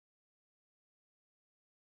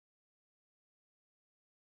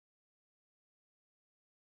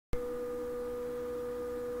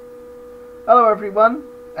Hello everyone,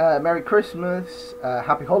 Merry Christmas,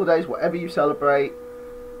 Happy Holidays, whatever you celebrate.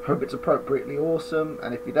 Hope it's appropriately awesome,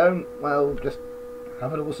 and if you don't, well, just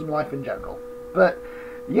have an awesome life in general. But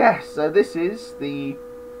yes, so this is the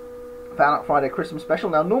Fanart Friday Christmas special.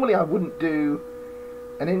 Now normally I wouldn't do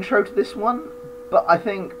an intro to this one, but I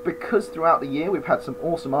think because throughout the year we've had some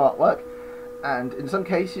awesome artwork, and in some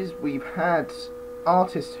cases we've had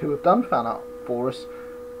artists who have done fan art for us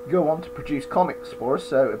go on to produce comics for us,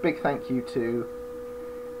 so a big thank you to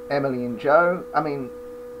Emily and Joe. I mean,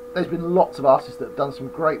 there's been lots of artists that have done some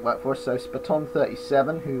great work for us, so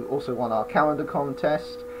Spaton37, who also won our calendar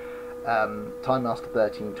contest, Time Master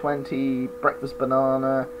 1320, Breakfast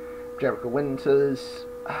Banana, Jericho Winters,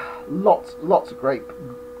 lots of great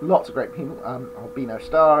people, Albino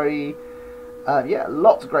Starry, yeah,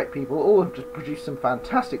 lots of great people, all have just produced some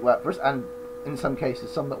fantastic work for us, and in some cases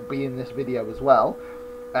some that will be in this video as well.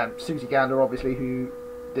 Susie Gander, obviously, who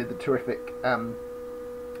did the terrific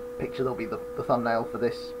picture that'll be the thumbnail for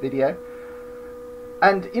this video.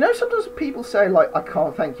 And, you know, sometimes people say, like, I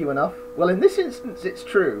can't thank you enough. Well, in this instance, it's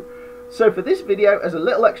true. So for this video, as a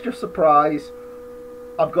little extra surprise,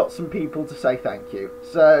 I've got some people to say thank you.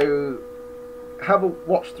 So have a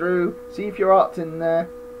watch through, see if your art's in there,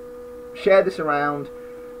 share this around,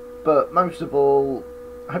 but most of all,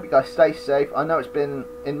 I hope you guys stay safe. I know it's been,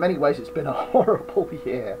 in many ways, it's been a horrible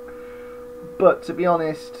year. But to be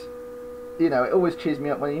honest, you know, it always cheers me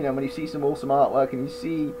up when, you know, when you see some awesome artwork and you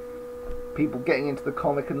see people getting into the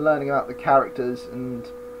comic and learning about the characters and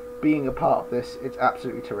being a part of this. It's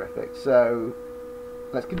absolutely terrific. So,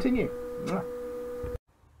 let's continue.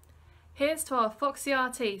 Here's to our foxy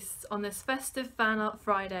artists on this festive Fan Art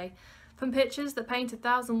Friday. From pictures that paint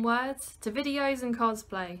 1,000 words to videos and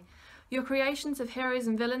cosplay. Your creations of heroes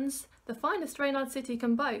and villains, the finest Reynard City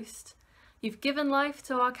can boast. You've given life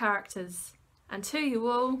to our characters, and to you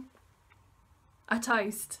all, a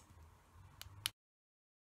toast.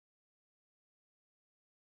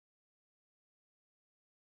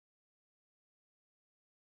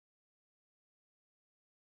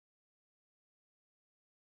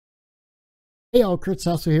 Hey all, Kurt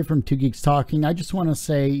Sasso here from Two Geeks Talking. I just want to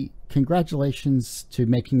say congratulations to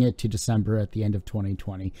making it to December at the end of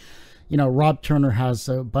 2020. You know, Rob Turner has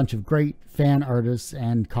a bunch of great fan artists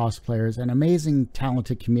and cosplayers, an amazing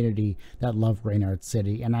talented community that love Reynard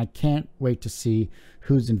City, and I can't wait to see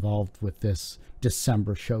who's involved with this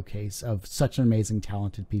December showcase of such amazing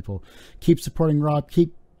talented people. Keep supporting Rob,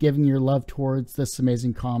 keep giving your love towards this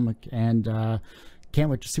amazing comic, and can't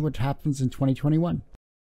wait to see what happens in 2021.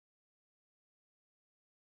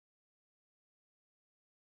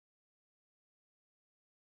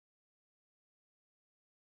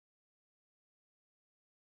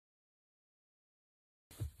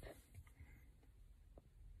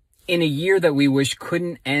 In a year that we wish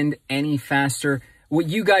couldn't end any faster, what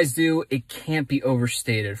you guys do, it can't be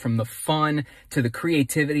overstated. From the fun, to the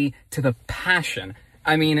creativity, to the passion.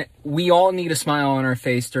 I mean, we all need a smile on our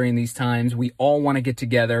face during these times. We all want to get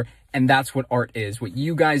together, and that's what art is. What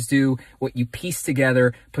you guys do, what you piece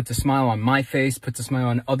together, puts a smile on my face, puts a smile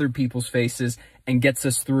on other people's faces, and gets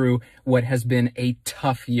us through what has been a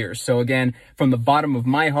tough year. So again, from the bottom of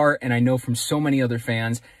my heart, and I know from so many other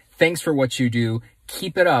fans, thanks for what you do.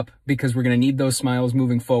 Keep it up, because we're going to need those smiles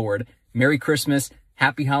moving forward. Merry Christmas,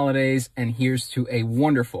 Happy Holidays, and here's to a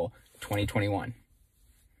wonderful 2021.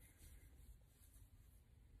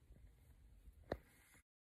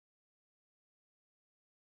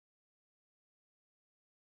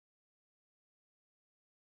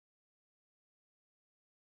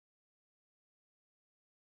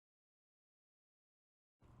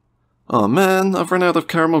 Oh man, I've run out of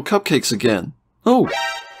caramel cupcakes again. Oh!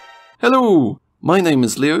 Hello! My name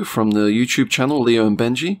is Leo from the YouTube channel Leo and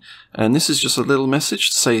Benji, and this is just a little message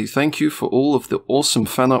to say thank you for all of the awesome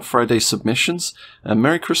Fan Art Friday submissions, and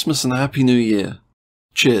Merry Christmas and a Happy New Year.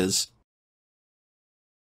 Cheers!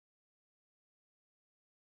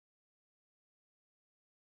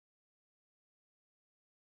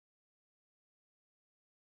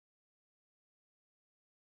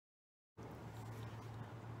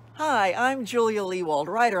 Hi, I'm Julia Leewald,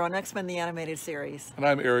 writer on X-Men the Animated Series. And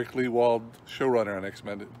I'm Eric Leewald, showrunner on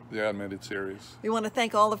X-Men the Animated Series. We want to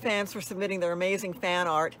thank all the fans for submitting their amazing fan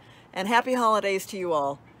art, and happy holidays to you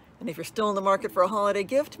all. And if you're still in the market for a holiday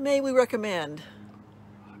gift, may we recommend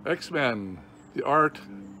X-Men, the art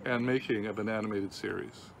and making of an animated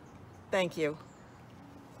series. Thank you.